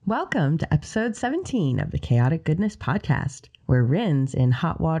Welcome to episode 17 of the Chaotic Goodness Podcast, where Rin's in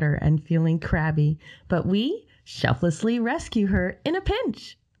hot water and feeling crabby, but we shelflessly rescue her in a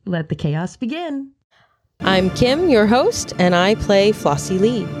pinch. Let the chaos begin. I'm Kim, your host, and I play Flossie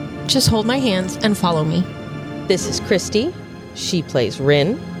Lee. Just hold my hands and follow me. This is Christy. She plays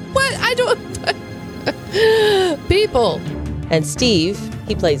Rin. What? I don't... People. And Steve,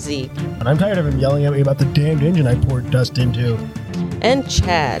 he plays Zeke. And I'm tired of him yelling at me about the damned engine I poured dust into. And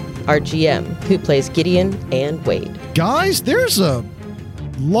Chad, our GM, who plays Gideon and Wade. Guys, there's a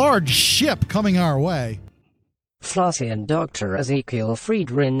large ship coming our way. Flossie and Dr. Ezekiel freed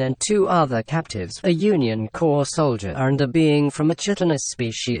Rin and two other captives, a Union Corps soldier and a being from a chitinous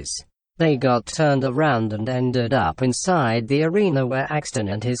species. They got turned around and ended up inside the arena where Axton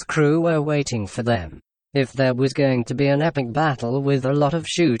and his crew were waiting for them. If there was going to be an epic battle with a lot of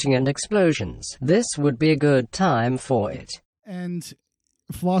shooting and explosions, this would be a good time for it. And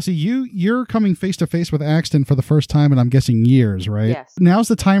Flossie, you're coming face to face with Axton for the first time, and I'm guessing years, right? Yes. Now's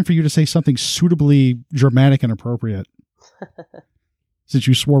the time for you to say something suitably dramatic and appropriate. Since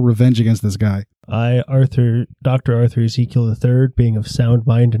you swore revenge against this guy. I, Dr. Arthur Ezekiel III, being of sound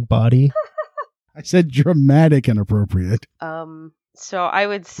mind and body. I said dramatic and appropriate. So I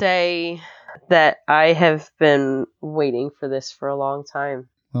would say that I have been waiting for this for a long time.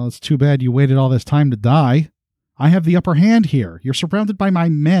 Well, it's too bad you waited all this time to die. I have the upper hand here. You're surrounded by my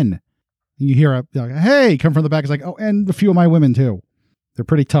men. And you hear hey, come from the back. It's like, oh, and a few of my women too. They're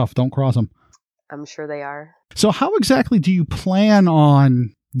pretty tough. Don't cross them. I'm sure they are. So how exactly do you plan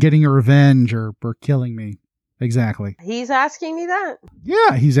on getting a revenge or killing me? Exactly. He's asking me that?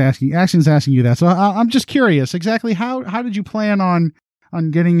 Yeah, Axton's asking you that. So I'm just curious. Exactly how did you plan on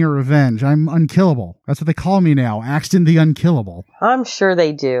getting your revenge? I'm unkillable. That's what they call me now. Axton the Unkillable. I'm sure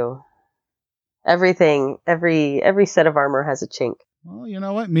they do. Every set of armor has a chink. Well, you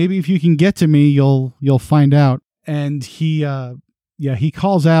know what? Maybe if you can get to me, you'll find out. And he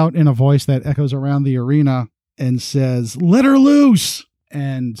calls out in a voice that echoes around the arena and says, "Let her loose!"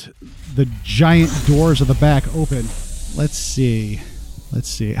 And the giant doors of the back open. Let's see.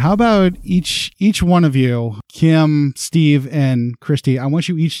 How about each one of you, Kim, Steve, and Christy, I want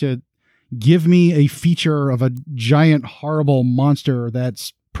you each to give me a feature of a giant, horrible monster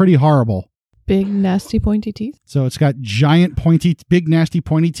that's pretty horrible. Big, nasty, pointy teeth. So it's got giant, big, nasty,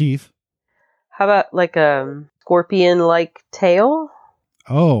 pointy teeth. How about like a scorpion-like tail?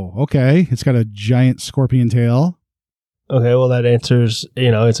 Oh, okay. It's got a giant scorpion tail. Okay, well that answers,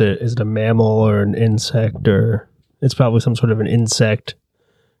 is it a mammal or an insect, or it's probably some sort of an insect,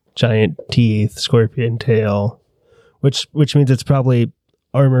 giant teeth, scorpion tail, which means it's probably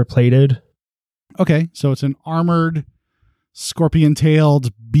armor plated. Okay, so it's an armored,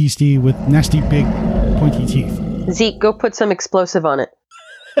 scorpion-tailed beastie with nasty big pointy teeth. Zeke, go put some explosive on it.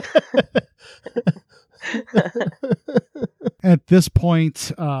 At this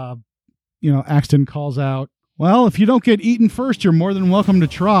point, Axton calls out, "Well, if you don't get eaten first, you're more than welcome to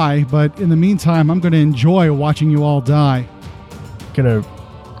try, but in the meantime, I'm going to enjoy watching you all die." Gonna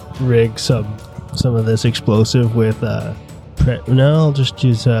rig some of this explosive with I'll just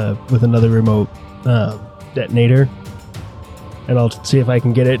use with another remote detonator. And I'll see if I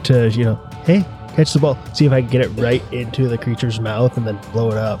can get it to, hey, catch the ball. See if I can get it right into the creature's mouth and then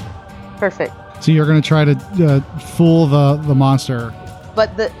blow it up. Perfect. So you're going to try to fool the monster.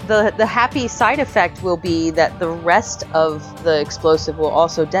 But the happy side effect will be that the rest of the explosive will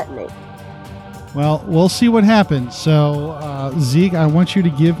also detonate. Well, we'll see what happens. So, Zeke, I want you to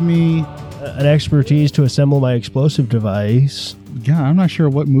give me an expertise to assemble my explosive device. Yeah, I'm not sure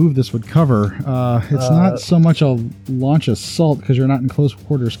what move this would cover. It's not so much a launch assault because you're not in close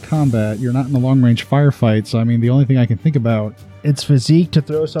quarters combat. You're not in a long-range firefight. So, I mean, the only thing I can think about... It's physique to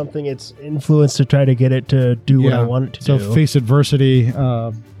throw something. It's influence to try to get it to do what I want it to do. So, face adversity,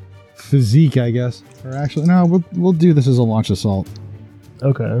 physique, I guess. Or actually, no, we'll do this as a launch assault.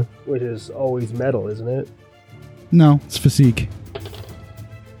 Okay. Which is always metal, isn't it? No, it's physique.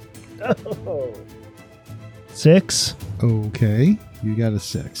 Oh. 6. Okay, you got a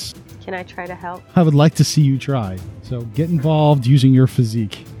 6. Can I try to help? I would like to see you try. So get involved using your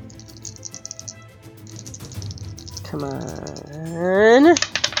physique. Come on.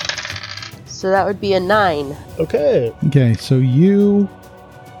 So that would be a 9. Okay. Okay, so you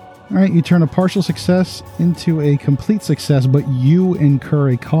turn a partial success into a complete success, but you incur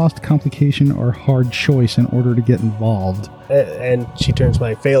a cost, complication, or hard choice in order to get involved. And she turns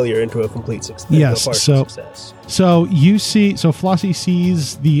my failure into a complete success. Yes, success. So Flossie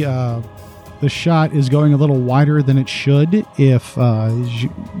sees the the shot is going a little wider than it should if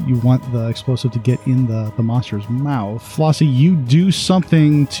you want the explosive to get in the monster's mouth. Flossie, you do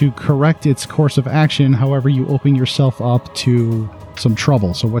something to correct its course of action. However, you open yourself up to some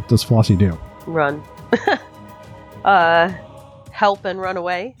trouble. So what does Flossie do? Run. Help and run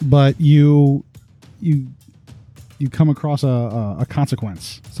away. But you come across a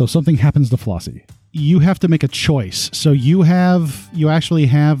consequence. So something happens to Flossie. You have to make a choice. So you actually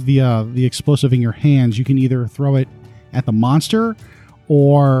have the explosive in your hands. You can either throw it at the monster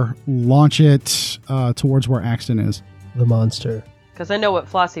or launch it towards where Axton is. The monster. Because I know what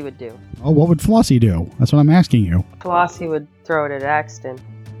Flossie would do. Oh, what would Flossie do? That's what I'm asking you. Flossie would throw it at Axton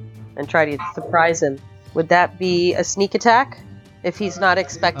and try to surprise him. Would that be a sneak attack if he's not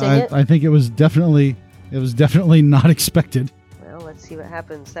expecting it? I think it was definitely not expected. Well, let's see what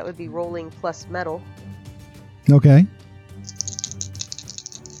happens. That would be rolling plus metal. Okay.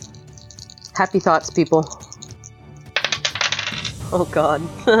 Happy thoughts, people. Oh, God.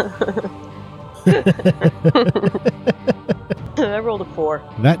 I rolled a 4.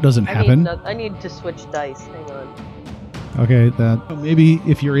 That doesn't happen. I need to switch dice. Hang on. Okay, that maybe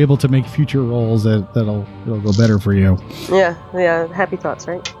if you're able to make future rolls, it'll go better for you. Yeah. Happy thoughts,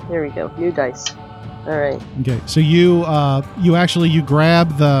 right? There we go. New dice. All right. Okay, so you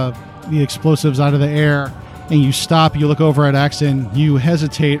grab the explosives out of the air and you stop. You look over at Axton. You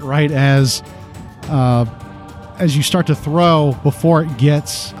hesitate right as you start to throw before it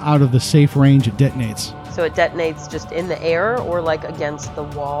gets out of the safe range. It detonates. So it detonates just in the air or like against the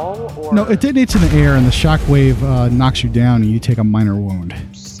wall? Or No, it detonates in the air and the shockwave knocks you down and you take a minor wound.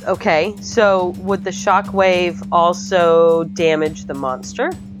 Okay, so would the shockwave also damage the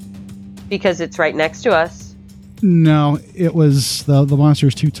monster? Because it's right next to us. No, it was the monster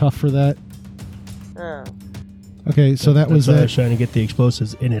is too tough for that. Oh. Okay, so that was why I it. was trying to get the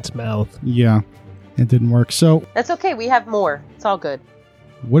explosives in its mouth. Yeah, it didn't work. So That's okay, we have more. It's all good.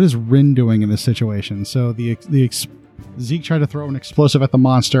 what is Rin doing in this situation? So Zeke tried to throw an explosive at the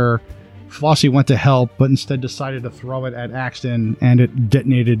monster. Flossie went to help, but instead decided to throw it at Axton, and it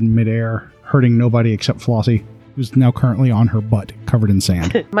detonated in midair, hurting nobody except Flossie, who's now currently on her butt, covered in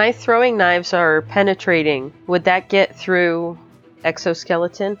sand. My throwing knives are penetrating. Would that get through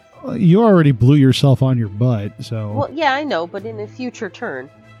exoskeleton? You already blew yourself on your butt, so Well, yeah, I know, but in a future turn.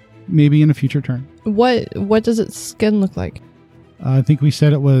 maybe in a future turn. What does its skin look like? I think we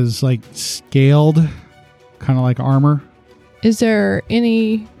said it was like scaled, kind of like armor. Is there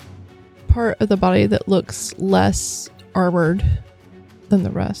any part of the body that looks less armored than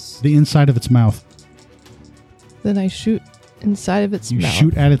the rest? The inside of its mouth. Then I shoot inside of its You mouth.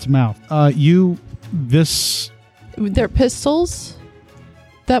 shoot at its mouth. They're pistols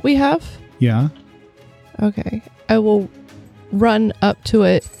that we have? Yeah. Okay. I will run up to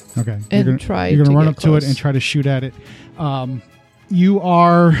it Okay. and You're try gonna to run get up to it close. and try to shoot at it. You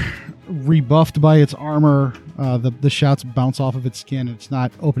are rebuffed by its armor. The shouts bounce off of its skin. And it's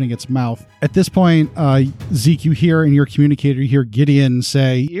not opening its mouth. At this point, Zeke, you hear in your communicator, you hear Gideon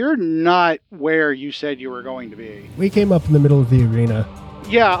say, "You're not where you said you were going to be." We came up in the middle of the arena.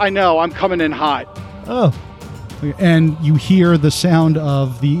 Yeah, I know. I'm coming in hot. Oh, And you hear the sound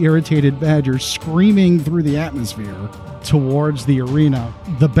of the irritated badger screaming through the atmosphere towards the arena.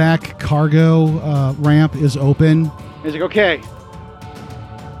 The back cargo ramp is open. He's like, okay,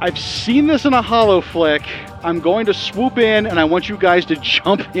 I've seen this in a hollow flick. I'm going to swoop in, and I want you guys to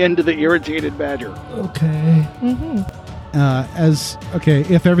jump into the irritated badger. okay.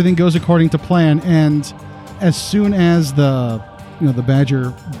 If everything goes according to plan, and as soon as the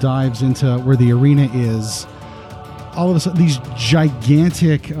badger dives into where the arena is, all of a sudden these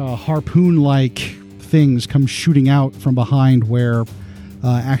gigantic harpoon-like things come shooting out from behind where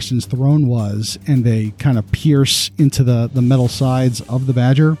Axton's throne was, and they kind of pierce into the metal sides of the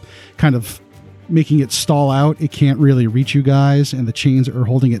badger, kind of making it stall out. It can't really reach you guys, and the chains are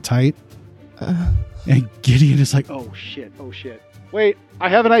holding it tight. And Gideon is like, oh shit. Wait, I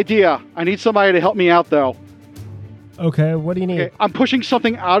have an idea. I need somebody to help me out, though. Okay, what do you need? Okay, I'm pushing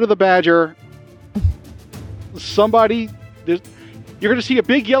something out of the badger. You're going to see a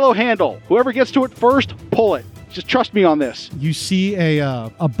big yellow handle. Whoever gets to it first, pull it. Just trust me on this. You see a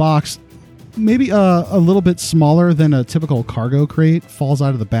box, maybe a little bit smaller than a typical cargo crate, falls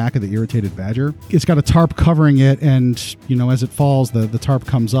out of the back of the irritated badger. It's got a tarp covering it, and as it falls, the tarp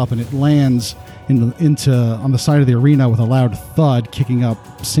comes up and it lands into on the side of the arena with a loud thud, kicking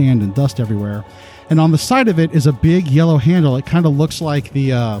up sand and dust everywhere. And on the side of it is a big yellow handle. It kind of looks like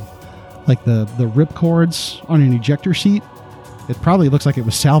the rip cords on an ejector seat. It probably looks like it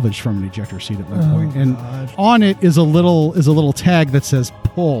was salvaged from an ejector seat at one point. And God. on it is a little tag that says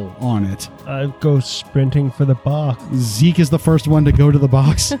pull on it. I go sprinting for the box. Zeke is the first one to go to the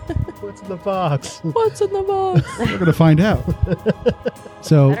box. What's in the box? What's in the box? We're going to find out.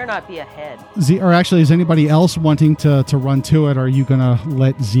 So, Better not be ahead. or actually, is anybody else wanting to run to it? Or are you going to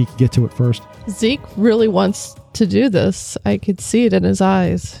let Zeke get to it first? Zeke really wants to do this. I could see it in his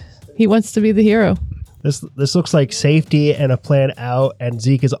eyes. He wants to be the hero. This looks like safety and a plan out, and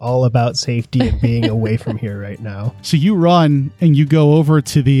Zeke is all about safety and being away from here right now. So you run and you go over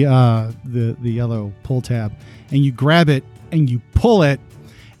to the yellow pull tab, and you grab it and you pull it.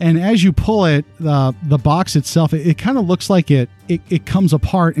 And as you pull it, the box itself, it kind of looks like it comes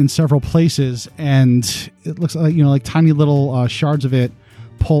apart in several places, and it looks like, like tiny little shards of it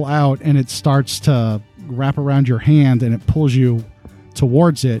pull out, and it starts to wrap around your hand, and it pulls you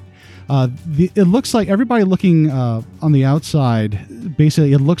towards it. It looks like, everybody looking on the outside,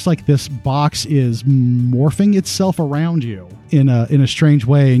 basically it looks like this box is morphing itself around you in a strange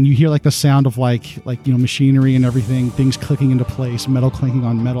way, and you hear like the sound of like machinery and everything, things clicking into place, metal clinking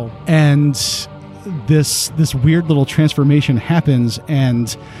on metal, and this weird little transformation happens,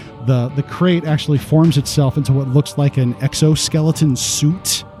 and the crate actually forms itself into what looks like an exoskeleton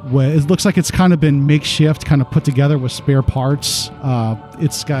suit. Where it looks like it's kind of been makeshift, kind of put together with spare parts.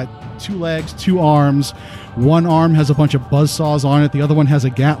 It's got 2 legs, 2 arms. One arm has a bunch of buzzsaws on it. The other one has a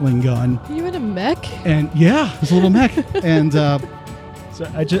Gatling gun. Are you in a mech? And yeah, it's a little mech. And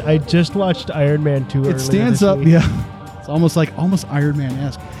So I just watched Iron Man 2 earlier it stands this up. week. Yeah, it's almost Iron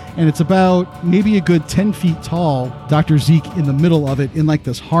Man-esque. And it's about maybe a good 10 feet tall. Dr. Zeke in the middle of it in like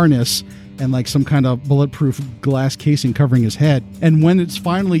this harness and like some kind of bulletproof glass casing covering his head. And when it's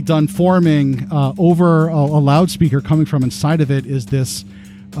finally done forming, over a loudspeaker coming from inside of it is this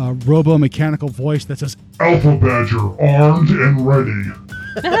robo-mechanical voice that says, Alpha Badger, armed and ready.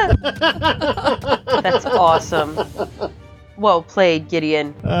 That's awesome. Well played,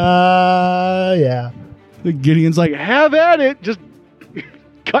 Gideon. Yeah. Gideon's like, have at it, just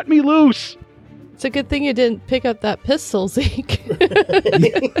cut me loose. It's a good thing you didn't pick up that pistol, Zeke.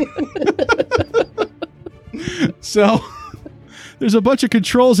 So there's a bunch of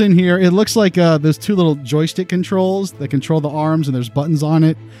controls in here. It looks like there's 2 little joystick controls that control the arms, and there's buttons on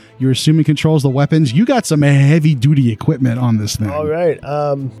it. You're assuming controls the weapons. You got some heavy duty equipment on this thing. All right.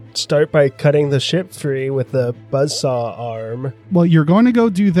 Start by cutting the ship free with the buzzsaw arm. Well, you're going to go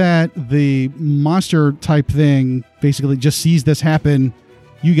do that. The monster type thing basically just sees this happen.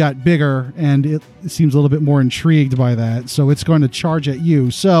 You got bigger, and it seems a little bit more intrigued by that. So it's going to charge at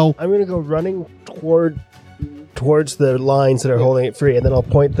you. So I'm going to go running towards the lines that are holding it free, and then I'll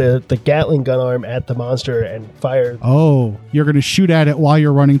point the Gatling gun arm at the monster and fire. Oh, you're going to shoot at it while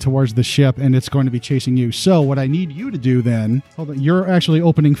you're running towards the ship, and it's going to be chasing you. So what I need you to do then, hold on, you're actually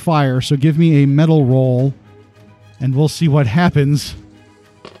opening fire, so give me a metal roll, and we'll see what happens.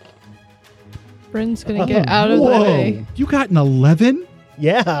 Bryn's gonna get out of the way. You got an 11?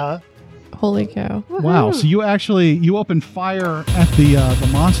 Yeah. Holy cow. Wow. So you open fire at the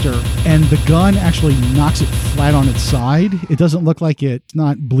monster, and the gun actually knocks it flat on its side. It doesn't look like it's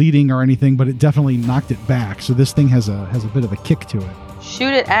not bleeding or anything, but it definitely knocked it back. So this thing has a bit of a kick to it.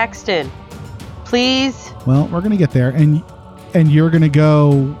 Shoot it, Axton. Please. Well, we're going to get there, and you're going to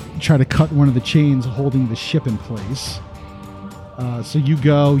go try to cut one of the chains holding the ship in place. So you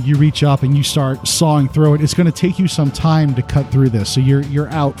reach up and you start sawing through it. It's going to take you some time to cut through this. So you're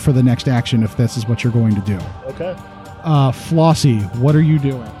out for the next action if this is what you're going to do. Okay. Flossie, what are you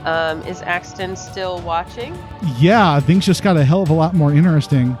doing? Is Axton still watching? Yeah, things just got a hell of a lot more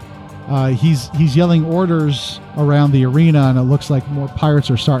interesting. He's yelling orders around the arena, and it looks like more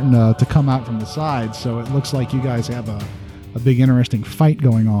pirates are starting to come out from the side. So it looks like you guys have a big interesting fight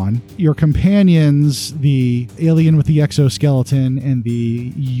going on. Your companions, the alien with the exoskeleton and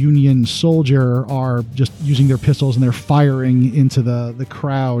the Union soldier, are just using their pistols, and they're firing into the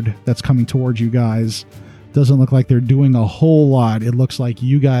crowd that's coming towards you guys. Doesn't look like they're doing a whole lot. It looks like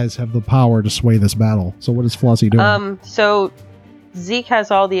you guys have the power to sway this battle. So what is Flossie doing? So Zeke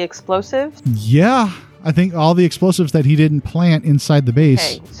has all the explosives? Yeah, I think all the explosives that he didn't plant inside the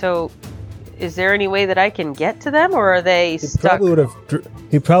base. Okay, so is there any way that I can get to them, or are they stuck?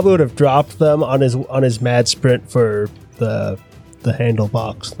 He probably would have dropped them on his mad sprint for the handle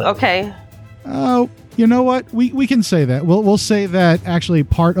box thing. Okay. Oh, you know what? We can say that. We'll say that actually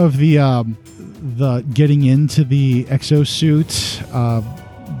part of the getting into the exosuit,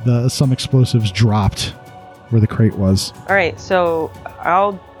 some explosives dropped where the crate was. All right, so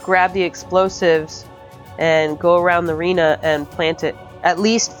I'll grab the explosives and go around the arena and plant it At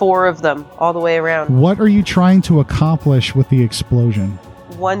least 4 of them, all the way around. What are you trying to accomplish with the explosion?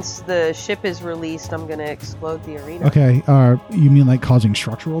 Once the ship is released, I'm going to explode the arena. Okay, you mean like causing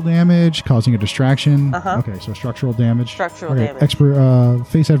structural damage, causing a distraction? Uh-huh. Okay, so structural damage. Structural damage.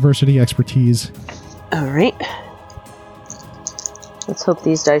 Face adversity, expertise. All right. Let's hope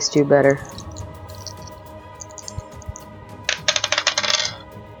these dice do better.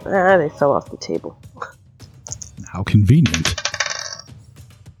 They fell off the table. How convenient.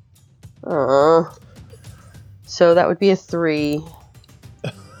 So that would be a 3.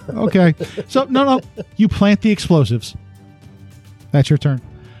 Okay. So, no. You plant the explosives. That's your turn.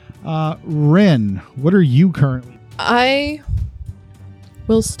 Rin, what are you currently? I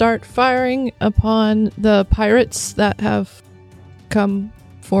will start firing upon the pirates that have come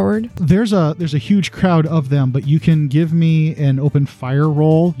forward. There's a huge crowd of them, but you can give me an open fire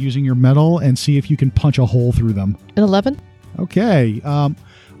roll using your metal and see if you can punch a hole through them. An 11? Okay.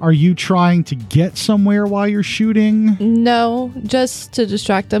 Are you trying to get somewhere while you're shooting? No, just to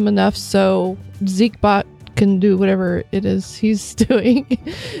distract them enough so Zekebot can do whatever it is he's doing.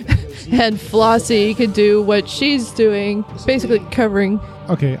 And Flossie can do what she's doing, basically covering.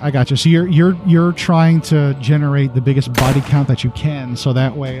 Okay, I got you. So you're trying to generate the biggest body count that you can, so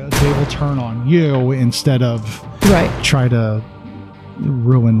that way they will turn on you instead of try to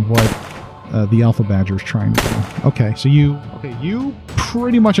ruin what the Alpha Badger is trying to do. Okay, so you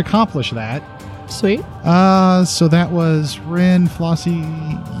pretty much accomplished that. Sweet. So that was Rin, Flossie,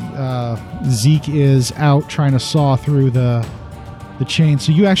 Zeke is out trying to saw through the chain.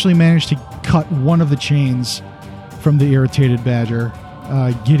 So you actually managed to cut one of the chains from the irritated badger.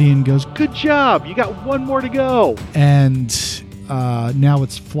 Gideon goes, "Good job! You got one more to go." And now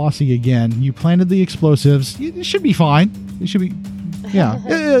it's Flossie again. You planted the explosives. It should be fine. It should be, yeah,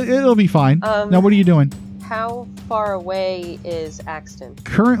 it'll be fine. Now what are you doing? How far away is Axton?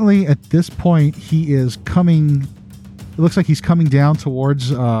 Currently, at this point, he is coming. It looks like he's coming down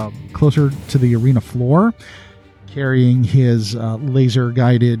towards closer to the arena floor, carrying his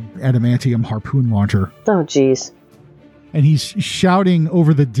laser-guided adamantium harpoon launcher. Oh, jeez. And he's shouting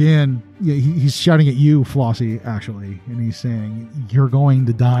over the din. Yeah, he's shouting at you, Flossie, actually. And he's saying, "You're going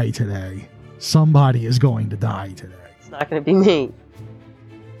to die today. Somebody is going to die today." It's not going to be me.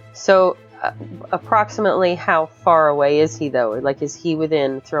 So, approximately how far away is he, though? Like, is he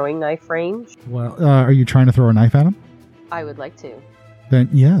within throwing knife range? Well, are you trying to throw a knife at him? I would like to. Then,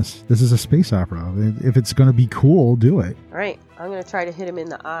 yes, this is a space opera. If it's going to be cool, do it. All right, I'm going to try to hit him in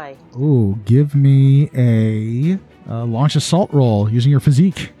the eye. Ooh, give me a launch assault roll using your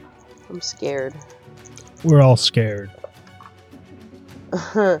physique. I'm scared. We're all scared.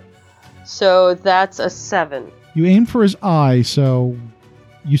 So that's a 7. You aim for his eye, so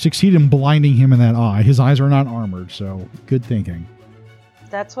you succeed in blinding him in that eye. His eyes are not armored, so good thinking.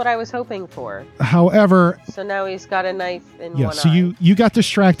 That's what I was hoping for. However... So now he's got a knife in yeah, one so eye. you got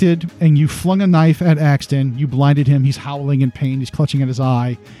distracted, and you flung a knife at Axton. You blinded him. He's howling in pain. He's clutching at his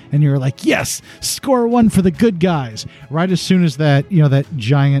eye. And you're like, yes! Score 1 for the good guys! Right as soon as that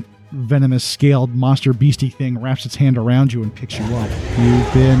giant, venomous, scaled monster beastie thing wraps its hand around you and picks you up.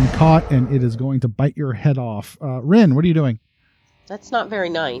 You've been caught, and it is going to bite your head off. Rin, what are you doing? That's not very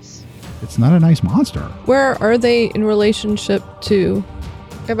nice. It's not a nice monster. Where are they in relationship to...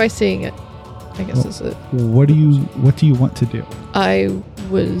 Am I seeing it? I guess this is it. What do you want to do? I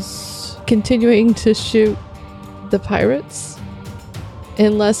was continuing to shoot the pirates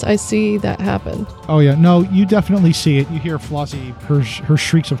unless I see that happen. Oh yeah, no, you definitely see it. You hear Flossie, her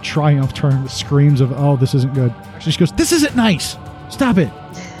shrieks of triumph turn into screams of, "Oh, this isn't good." She just goes, "This isn't nice. Stop it."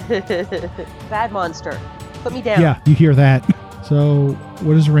 Bad monster. Put me down. Yeah, you hear that. So,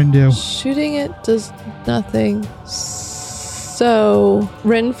 what does Rin do? Shooting it does nothing. So,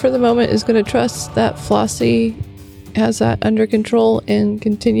 Rin, for the moment, is going to trust that Flossie has that under control and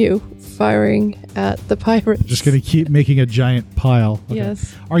continue firing at the pirates. Just going to keep making a giant pile. Okay.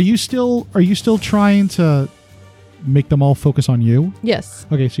 Yes. Are you still trying to make them all focus on you? Yes.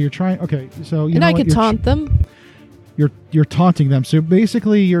 Okay, so you're trying. Okay, so you and know I what? can taunt them. You're taunting them. So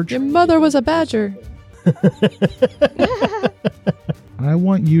basically, Your mother was a badger. I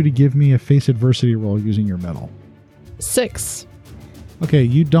want you to give me a face adversity roll using your metal. 6. Okay,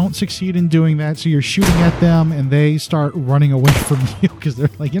 you don't succeed in doing that, so you're shooting at them, and they start running away from you because they're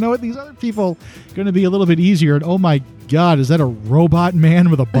like, you know what, these other people are going to be a little bit easier. And oh my god, is that a robot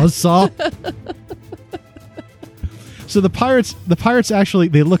man with a buzzsaw? So the pirates actually,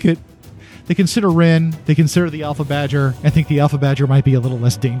 they look at They consider Rin, they consider the Alpha Badger, and think the Alpha Badger might be a little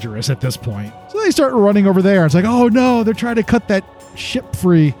less dangerous at this point. So they start running over there. It's like, oh no, they're trying to cut that ship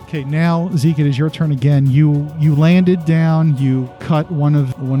free. Okay, now Zeke, it is your turn again. You landed down, you cut one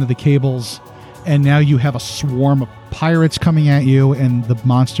of the cables, and now you have a swarm of pirates coming at you, and the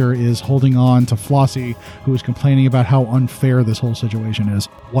monster is holding on to Flossie, who is complaining about how unfair this whole situation is.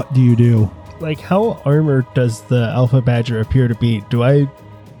 What do you do? Like, how armored does the Alpha Badger appear to be? Do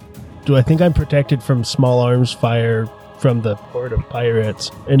I think I'm protected from small arms fire from the horde of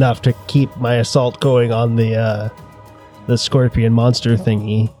pirates enough to keep my assault going on the scorpion monster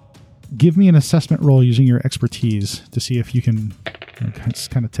thingy? Give me an assessment roll using your expertise to see if you can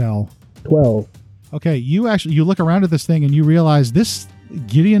kind of tell. 12. Okay, you look around at this thing and you realize this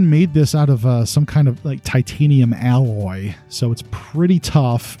Gideon made this out of some kind of like titanium alloy, so it's pretty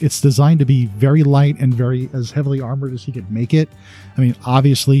tough. It's designed to be very light and very as heavily armored as he could make it. I mean,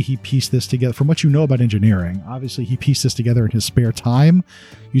 obviously he pieced this together. From what you know about engineering, obviously he pieced this together in his spare time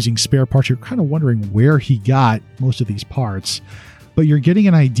using spare parts. You're kind of wondering where he got most of these parts, but you're getting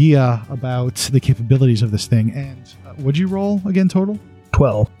an idea about the capabilities of this thing. And what'd you roll again total?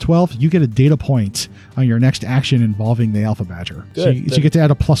 12. You get a data point on your next action involving the Alpha Badger. Good. So you get to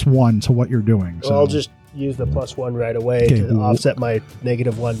add a +1 to what you're doing. So I'll just use the +1 right away to offset my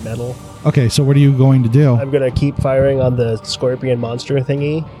 -1 metal. Okay, so what are you going to do? I'm going to keep firing on the scorpion monster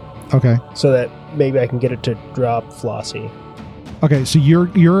thingy. Okay. So that maybe I can get it to drop Flossie. Okay, so you're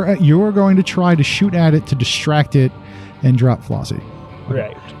going to try to shoot at it to distract it and drop Flossie.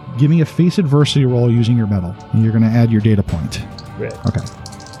 Right. Give me a face adversity roll using your metal, and you're going to add your data point. Right. Okay.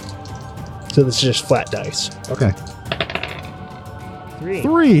 So this is just flat dice. Okay.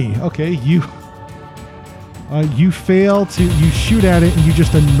 3. Okay, you fail to, you shoot at it and you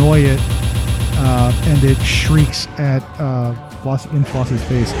just annoy it, and it shrieks at Flossie's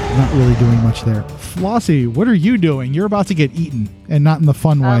face. Not really doing much there. Flossie, what are you doing? You're about to get eaten, and not in the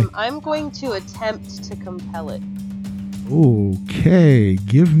fun way. I'm going to attempt to compel it. Okay,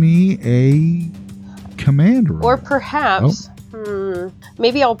 give me a command roll. Or perhaps,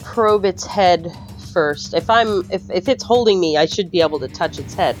 maybe I'll probe its head first. If it's holding me, I should be able to touch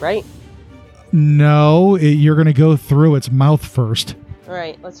its head, right? No, you're going to go through its mouth first. All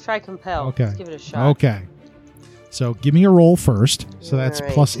right, let's try compel. Okay. Let's give it a shot. Okay. So give me a roll first. So that's All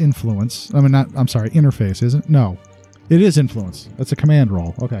right. plus influence. Interface, isn't it? No. It is influence. That's a command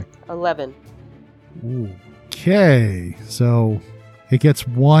roll. Okay. 11. Okay. So it gets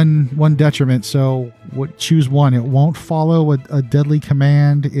one detriment. So choose one. It won't follow a deadly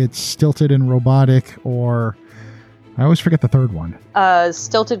command. It's stilted and robotic, or I always forget the third one.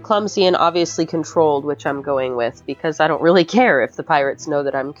 Stilted, clumsy, and obviously controlled, which I'm going with because I don't really care if the pirates know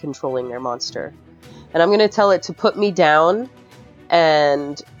that I'm controlling their monster. And I'm going to tell it to put me down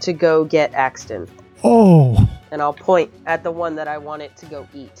and to go get Axton. Oh. And I'll point at the one that I want it to go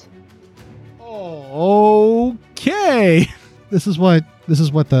eat. Oh, okay. This is what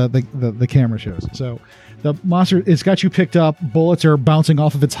the camera shows. So the monster, it's got you picked up. Bullets are bouncing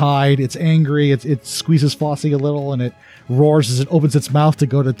off of its hide. It's angry. It squeezes Flossie a little, and it roars as it opens its mouth to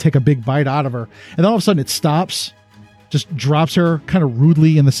go to take a big bite out of her. And then all of a sudden it stops, just drops her kind of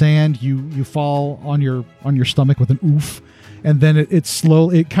rudely in the sand. You fall on your stomach with an oof. And then it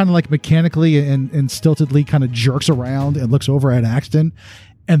slowly, it kind of like mechanically and stiltedly kind of jerks around and looks over at Axton.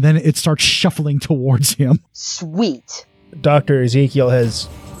 And then it starts shuffling towards him. Sweet. Dr. Ezekiel has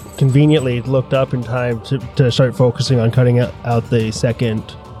conveniently looked up in time to start focusing on cutting out the second,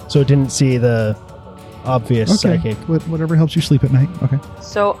 so it didn't see the obvious psychic. Whatever helps you sleep at night. Okay.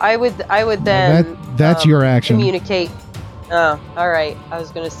 So I would then that's your action. Communicate. Oh, all right. I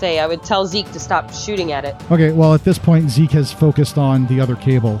was going to say I would tell Zeke to stop shooting at it. Okay. Well, at this point, Zeke has focused on the other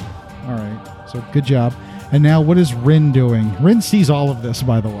cable. All right. So good job. And now, what is Rin doing? Rin sees all of this,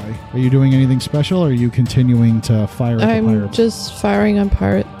 by the way. Are you doing anything special, or are you continuing to fire at the pirates? I'm just firing on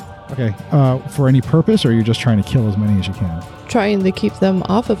pirate. Okay. For any purpose, or are you just trying to kill as many as you can? Trying to keep them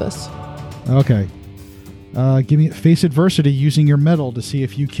off of us. Okay. Give me face adversity using your metal to see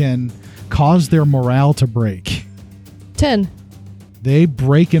if you can cause their morale to break. 10. They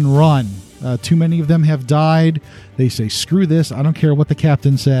break and run. Too many of them have died. They say, screw this. I don't care what the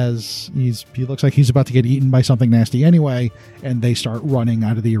captain says. He looks like he's about to get eaten by something nasty anyway. And they start running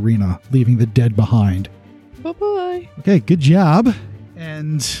out of the arena, leaving the dead behind. Bye-bye. Okay, good job.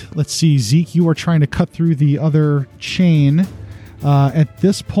 And let's see, Zeke, you are trying to cut through the other chain. At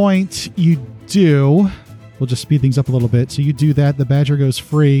this point, you do. We'll just speed things up a little bit. So you do that. The Badger goes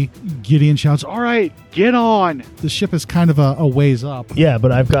free. Gideon shouts, "All right, get on." The ship is kind of a ways up. Yeah,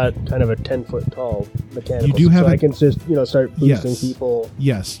 but I've got kind of a 10-foot tall mechanical. You do have so I can just start boosting people.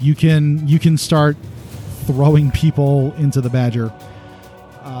 Yes, you can start throwing people into the Badger.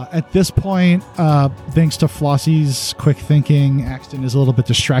 At this point, thanks to Flossie's quick thinking, Axton is a little bit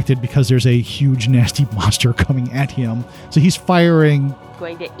distracted because there's a huge, nasty monster coming at him. So he's firing...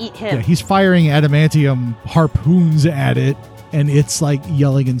 Going to eat him. Yeah, he's firing adamantium harpoons at it, and it's like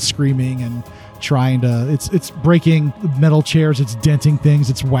yelling and screaming and trying to... It's breaking metal chairs, it's denting things,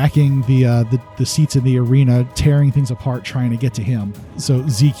 it's whacking the seats in the arena, tearing things apart, trying to get to him. So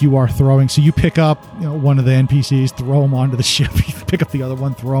Zeke, you are throwing. So you pick up one of the NPCs, throw him onto the ship. You pick up the other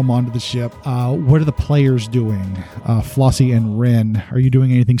one, throw him onto the ship. What are the players doing? Flossie and Ren, are you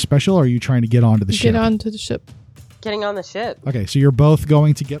doing anything special, or are you trying to get onto the ship? Get onto the ship. Getting on the ship. Okay, so you're both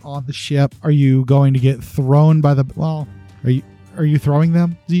going to get on the ship. Are you going to get thrown by the... Well, are you throwing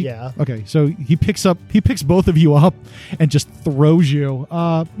them, Zeke? Yeah. Okay, so he picks both of you up and just throws you.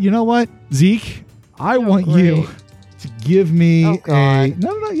 You know what, Zeke? I want you to give me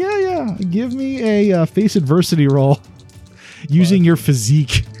give me a face adversity roll using your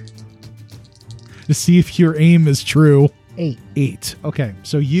physique to see if your aim is true. 8. Okay,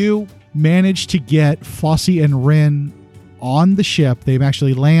 so you manage to get Flossie and Ren on the ship. They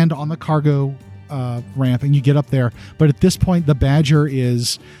actually land on the cargo ramp, and you get up there. But at this point, the Badger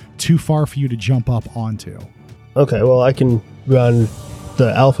is too far for you to jump up onto. Okay, well, I can run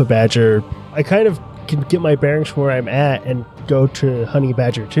the Alpha Badger. I kind of can get my bearings from where I'm at and go to Honey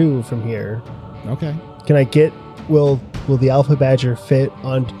Badger 2 from here. Okay. Can I get... Will the Alpha Badger fit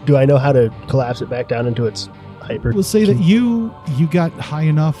on... Do I know how to collapse it back down into its hyper... We'll say that you got high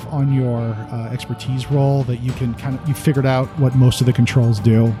enough on your expertise roll that you can you figured out what most of the controls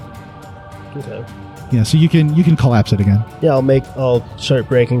do. Okay. Yeah, so you can collapse it again. Yeah, I'll start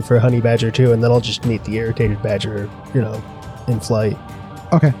braking for Honey Badger 2, and then I'll just meet the irritated Badger, in flight.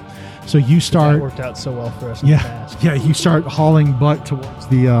 Okay. So you start... That worked out so well for us in the past. Yeah, you start hauling butt towards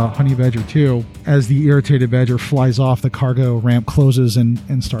the Honey Badger 2. As the irritated Badger flies off, the cargo ramp closes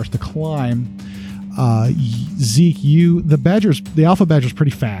and starts to climb. Zeke, the Alpha Badger's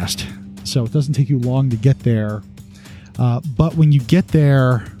pretty fast, so it doesn't take you long to get there. But when you get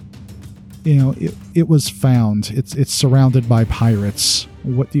there... it was found. It's surrounded by pirates.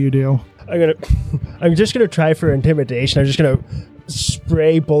 What do you do? I'm just gonna try for intimidation. I'm just gonna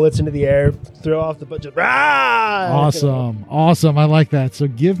spray bullets into the air, throw off the butt. Awesome. I like that. So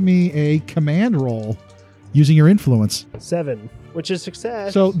give me a command roll using your influence. 7, which is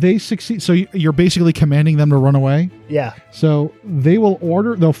success. So they succeed. So you're basically commanding them to run away. Yeah. So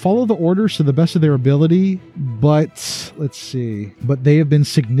they'll follow the orders to the best of their ability, but let's see. But they have been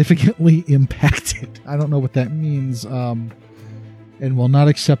significantly impacted. I don't know what that means. And will not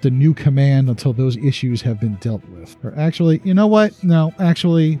accept a new command until those issues have been dealt with. Or actually, you know what? No,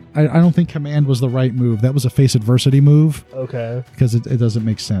 actually, I don't think command was the right move. That was a face adversity move. Okay. Because it doesn't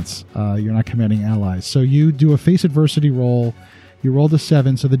make sense. You're not commanding allies. So you do a face adversity roll. You rolled a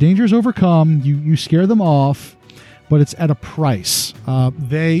 7. So the danger is overcome. You scare them off, but it's at a price.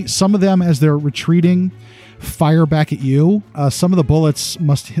 Some of them, as they're retreating, fire back at you. Some of the bullets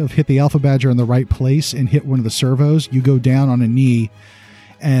must have hit the Alpha Badger in the right place and hit one of the servos. You go down on a knee,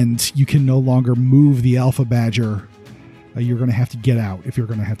 and you can no longer move the Alpha Badger. You're going to have to get out if you're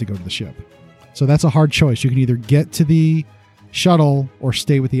going to have to go to the ship. So that's a hard choice. You can either get to the shuttle or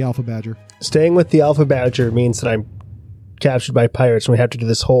stay with the Alpha Badger. Staying with the Alpha Badger means that I'm captured by pirates and we have to do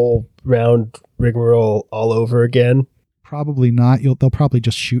this whole round rigmarole all over again. Probably not. They'll probably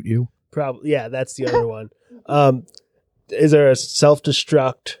just shoot you. Probably, yeah, that's the other one. Is there a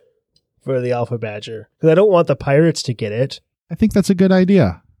self-destruct for the Alpha Badger? Because I don't want the pirates to get it. I think that's a good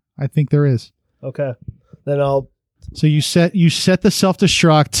idea. I think there is. Okay. Then I'll... So you set the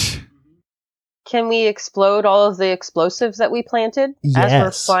self-destruct. Can we explode all of the explosives that we planted as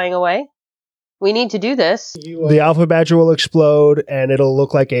we're flying away? We need to do this. The Alpha Badger will explode, and it'll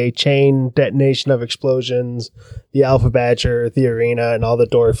look like a chain detonation of explosions. The Alpha Badger, the arena, and all the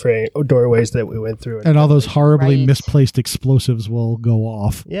doorways that we went through. And all those horribly misplaced explosives will go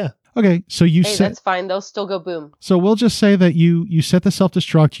off. Yeah. Okay, so that's fine. They'll still go boom. So we'll just say that you set the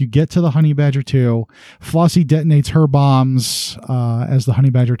self-destruct, you get to the Honey Badger 2, Flossie detonates her bombs as the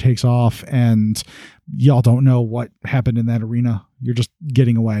Honey Badger takes off, and y'all don't know what happened in that arena. You're just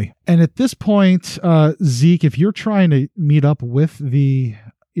getting away. And at this point, Zeke, if you're trying to meet up with the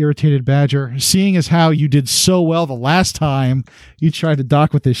irritated Badger, seeing as how you did so well the last time you tried to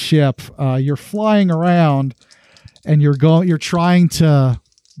dock with this ship, you're flying around and you're trying to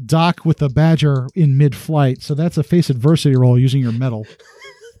dock with the badger in mid-flight, so that's a face adversity roll using your metal.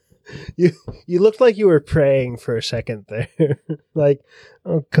 You looked like you were praying for a second there. Like,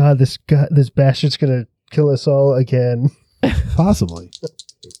 oh god, this bastard's gonna kill us all again. Possibly.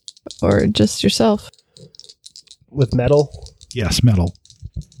 Or just yourself. With metal? Yes, metal.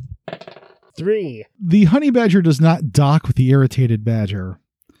 3. The honey badger does not dock with the irritated badger.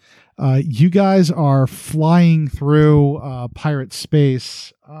 You guys are flying through pirate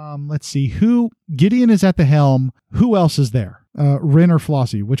space. Let's see. Gideon is at the helm. Who else is there? Rin or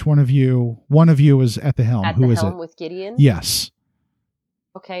Flossie? Which one of you? One of you is at the helm. At Who the is helm it? with Gideon? Yes.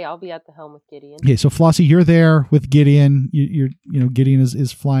 Okay, I'll be at the helm with Gideon. Okay, so Flossie, you're there with Gideon. Gideon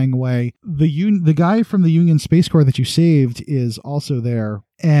is flying away. The guy from the Union Space Corps that you saved is also there.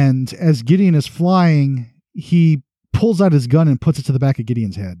 And as Gideon is flying, he pulls out his gun and puts it to the back of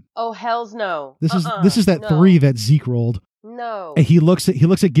Gideon's head. Oh, hells no. This is that 3 that Zeke rolled. No. And he looks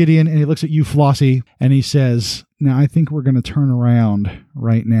at Gideon and he looks at you, Flossie, and he says, "Now I think we're going to turn around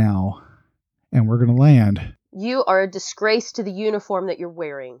right now, and we're going to land." You are a disgrace to the uniform that you're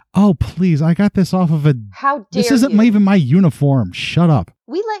wearing. Oh, please. I got this off of a... How dare This isn't you? even my uniform. Shut up.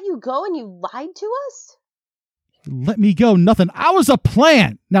 We let you go and you lied to us? Let me go. Nothing. I was a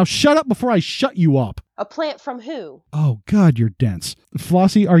plant. Now shut up before I shut you up. A plant from who? Oh, God, you're dense.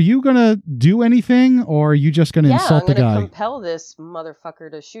 Flossie, are you going to do anything, or are you just going to insult the I'm guy? going to compel this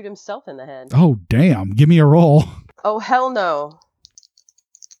motherfucker to shoot himself in the head. Oh, damn. Give me a roll. Oh, hell no.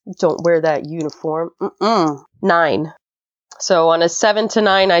 Don't wear that uniform. 9. So on a 7 to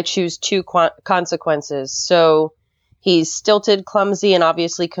 9, I choose 2 consequences. So he's stilted, clumsy, and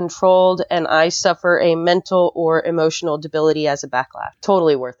obviously controlled, and I suffer a mental or emotional debility as a backlash.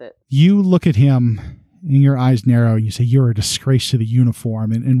 Totally worth it. You look at him and your eyes narrow and you say, "You're a disgrace to the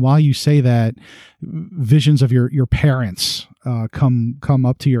uniform." And while you say that, visions of your parents come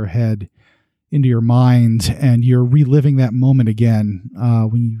up to your head, into your mind, and you're reliving that moment again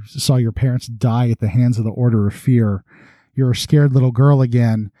when you saw your parents die at the hands of the Order of Fear. You're a scared little girl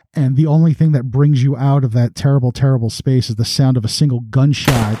again, and the only thing that brings you out of that terrible, terrible space is the sound of a single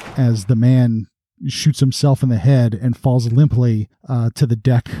gunshot as the man shoots himself in the head and falls limply to the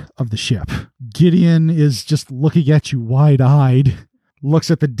deck of the ship. Gideon is just looking at you wide-eyed,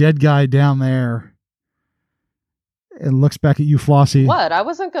 looks at the dead guy down there, and looks back at you, Flossie. What? I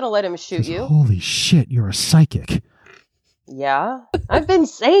wasn't going to let him shoot Says, you. "Holy shit, you're a psychic." Yeah. I've been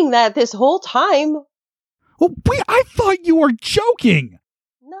saying that this whole time. Oh, wait, I thought you were joking.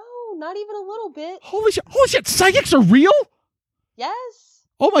 No, not even a little bit. Holy shit, psychics are real? Yes.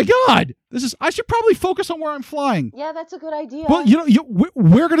 Oh my God. I should probably focus on where I'm flying. Yeah, that's a good idea. Well,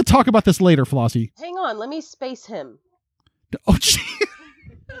 we're going to talk about this later, Flossie. Hang on, let me space him. Oh, gee.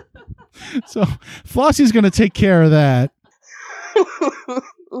 So Flossie's going to take care of that.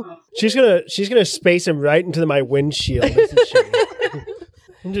 She's gonna space him right into my windshield, isn't she?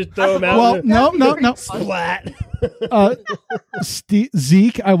 And just throw him out. Well, no. Splat.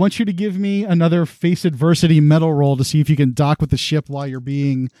 Zeke, I want you to give me another face adversity metal roll to see if you can dock with the ship while you're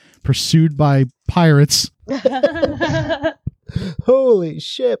being pursued by pirates. Holy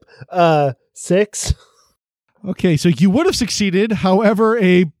shit. 6. Okay, so you would have succeeded. However,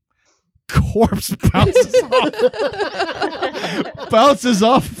 a corpse bounces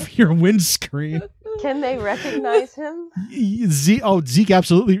off your windscreen. Can they recognize him? Zeke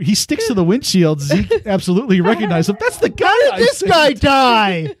absolutely. He sticks to the windshield. Zeke absolutely recognized him. That's the guy. How did this guy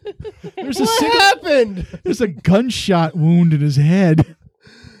die? What happened? There's a gunshot wound in his head.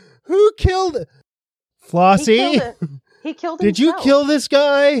 Who killed Flossie? He killed himself. Did you kill this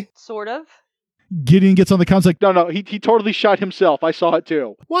guy? Sort of. Gideon gets on the comms like, no, he totally shot himself. I saw it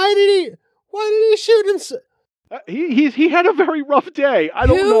too. Why did he shoot himself? He had a very rough day. I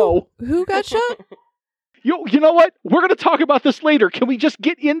don't know. Who got shot? You know what? We're going to talk about this later. Can we just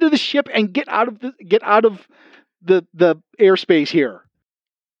get into the ship and get out of the airspace here?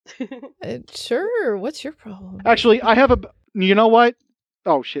 Sure. What's your problem? Actually, I have you know what?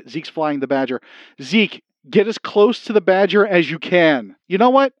 Oh shit, Zeke's flying the Badger. Zeke, get as close to the Badger as you can. You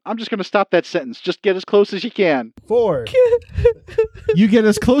know what? I'm just going to stop that sentence. Just get as close as you can. 4. You get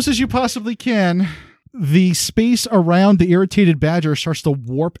as close as you possibly can. The space around the irritated Badger starts to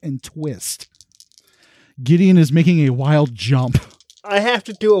warp and twist. Gideon is making a wild jump. I have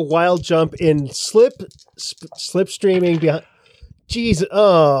to do a wild jump in slipstreaming behind. Jeez,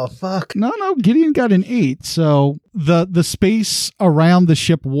 oh fuck. No, Gideon got an 8. So the space around the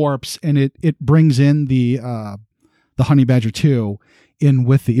ship warps and it brings in the Honey Badger 2 in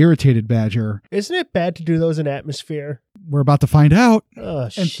with the irritated Badger. Isn't it bad to do those in atmosphere? we're about to find out. Oh,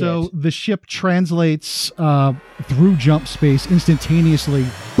 And shit. so the ship translates through jump space instantaneously,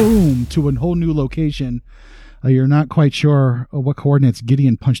 boom, to a whole new location. You're not quite sure what coordinates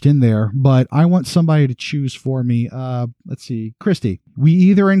Gideon punched in there, but I want somebody to choose for me. Let's see. Christy. We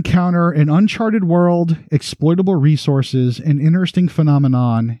either encounter an uncharted world, exploitable resources, an interesting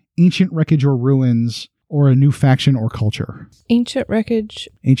phenomenon, ancient wreckage or ruins, or a new faction or culture. Ancient wreckage.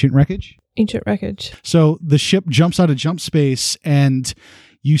 Ancient wreckage? Ancient wreckage. So the ship jumps out of jump space and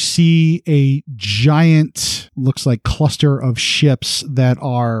you see a giant, looks like cluster of ships that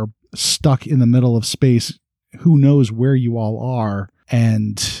are stuck in the middle of space. Who knows where you all are?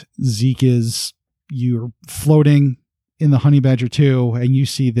 And Zeke you're floating in the Honey Badger 2 and you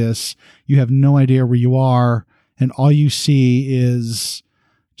see this. You have no idea where you are. And all you see is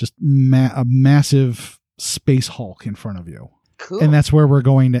just a massive space Hulk in front of you. Cool. And that's where we're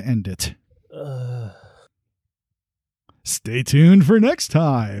going to end it. Stay tuned for next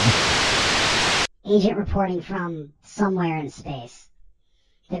time. Agent reporting from somewhere in space.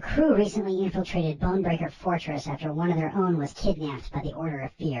 The crew recently infiltrated Bonebreaker Fortress after one of their own was kidnapped by the Order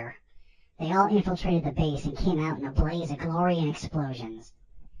of Fear. They all infiltrated the base and came out in a blaze of glory and explosions.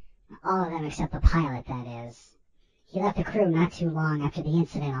 All of them except the pilot, that is. He left the crew not too long after the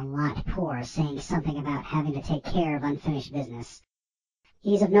incident on Lot Poor, saying something about having to take care of unfinished business.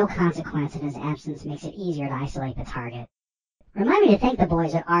 He's of no consequence, and his absence makes it easier to isolate the target. Remind me to thank the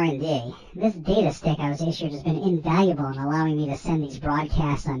boys at R&D. This data stick I was issued has been invaluable in allowing me to send these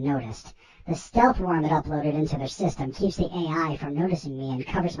broadcasts unnoticed. The stealth worm it uploaded into their system keeps the AI from noticing me and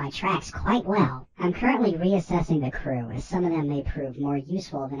covers my tracks quite well. I'm currently reassessing the crew, as some of them may prove more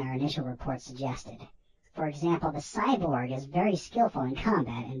useful than our initial report suggested. For example, the cyborg is very skillful in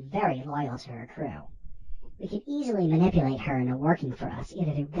combat and very loyal to her crew. We could easily manipulate her into working for us,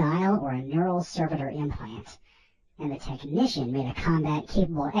 either through guile or a neural servitor implant. And the technician made a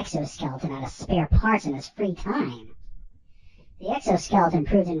combat-capable exoskeleton out of spare parts in his free time. The exoskeleton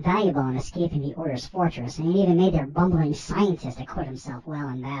proved invaluable in escaping the Order's fortress, and it even made their bumbling scientist acquit himself well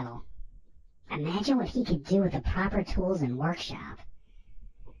in battle. Imagine what he could do with the proper tools and workshop.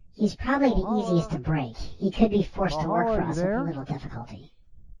 He's probably the easiest to break. He could be forced to work for us with little difficulty.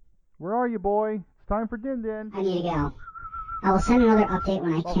 Where are you, boy? It's time for Din-Din. I need to go. I will send another update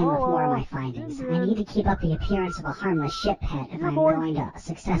when I can with more of my findings. I need to keep up the appearance of a harmless ship pet if I'm going to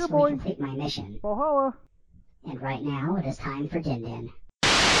successfully complete my mission. Valhalla. And right now, it is time for Din-Din.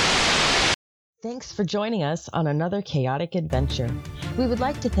 Thanks for joining us on another chaotic adventure. We would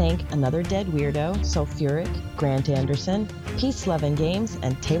like to thank Another Dead Weirdo, Sulfuric, Grant Anderson, Peace Lovin' Games,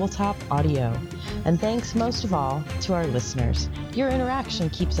 and Tabletop Audio. And thanks most of all to our listeners. Your interaction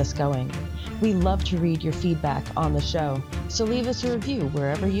keeps us going. We love to read your feedback on the show, so leave us a review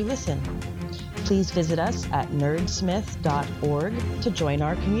wherever you listen. Please visit us at nerdsmith.org to join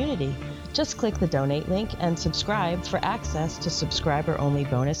our community. Just click the donate link and subscribe for access to subscriber-only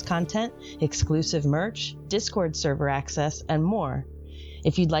bonus content, exclusive merch, Discord server access, and more.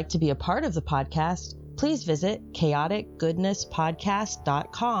 If you'd like to be a part of the podcast, please visit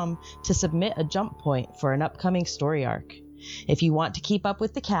chaoticgoodnesspodcast.com to submit a jump point for an upcoming story arc. If you want to keep up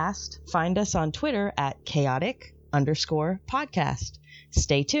with the cast, find us on Twitter at chaotic_podcast.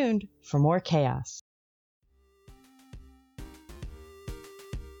 Stay tuned for more chaos.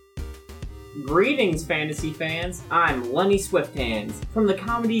 Greetings, fantasy fans. I'm Lenny Swifthands from the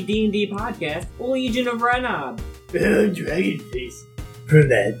comedy D&D podcast, Legion of Renob. Dragonface. From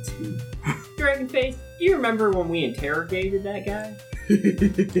that too. Dragonface, do you remember when we interrogated that guy?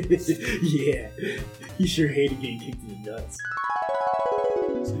 Yeah, he sure hated getting kicked in the nuts.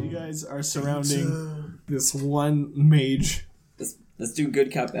 So you guys are surrounding this one mage. Let's do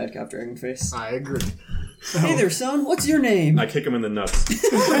good cop, bad cop, Dragonface. I agree. Hey there, son. What's your name? I kick him in the nuts.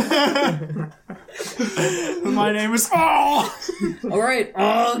 My name is Og. All right,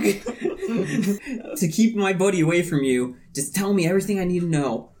 Og. To keep my buddy away from you, just tell me everything I need to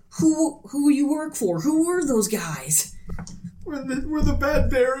know. Who you work for? Who were those guys? We're the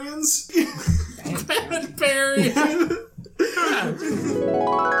Barbarians. Barbarians.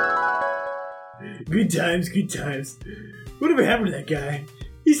 Good times, good times. Whatever happened to that guy?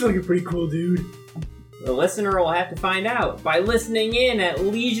 He's like a pretty cool dude. The listener will have to find out by listening in at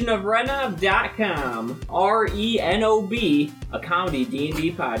legionofrenob.com. RENOB, a comedy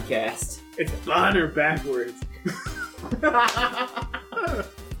D&D podcast. It's Bonner backwards.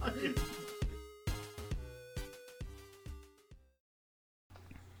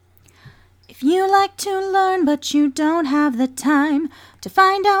 If you like to learn but you don't have the time to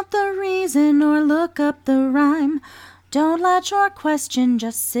find out the reason or look up the rhyme, don't let your question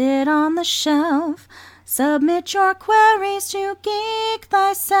just sit on the shelf. Submit your queries to Geek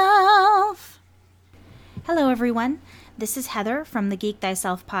Thyself. Hello, everyone. This is Heather from the Geek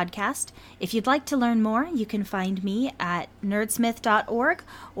Thyself podcast. If you'd like to learn more, you can find me at nerdsmith.org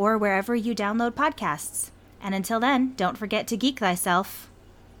or wherever you download podcasts. And until then, don't forget to geek thyself.